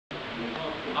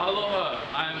Aloha,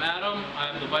 I'm Adam.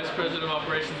 I'm the Vice President of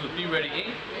Operations with Be Ready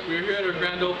Inc. We're here at our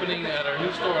grand opening at our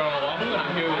new store on Oahu, and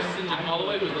I'm here with Sinjin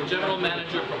Holloway, who's the General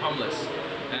Manager for Humless.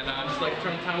 And I'd just like to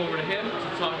turn the time over to him to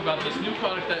talk about this new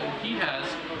product that he has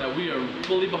that we are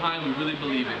fully behind, we really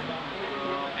believe in.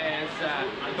 As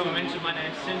Tomo mentioned, my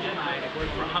name is Sinjin. I work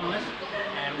for Humless,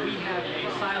 and we have a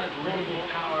silent portable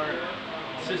power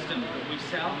system that we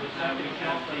sell. We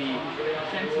have the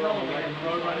Sentinel and we have the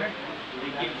Roadrunner.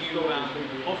 They give you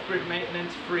off-grid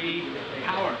maintenance, free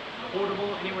power,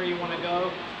 portable anywhere you want to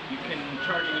go. You can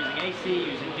charge it using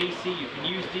AC, using DC. You can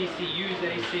use DC, use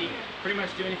AC. Pretty much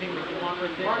do anything that you want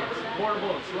with it. It's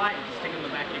portable, it's light. You can stick it in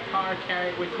the back of your car, carry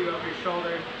it with you over your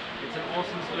shoulder. It's an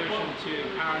awesome solution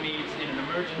to power needs in an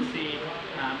emergency,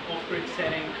 off-grid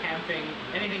setting, camping,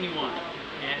 anything you want.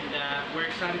 And we're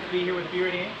excited to be here with Be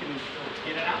Ready Inc. and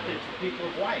get it out there to the people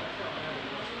of Hawaii.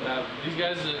 These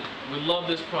guys, we love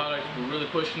this product. We're really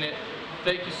pushing it.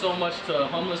 Thank you so much to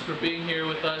Humless for being here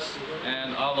with us,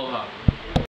 and aloha.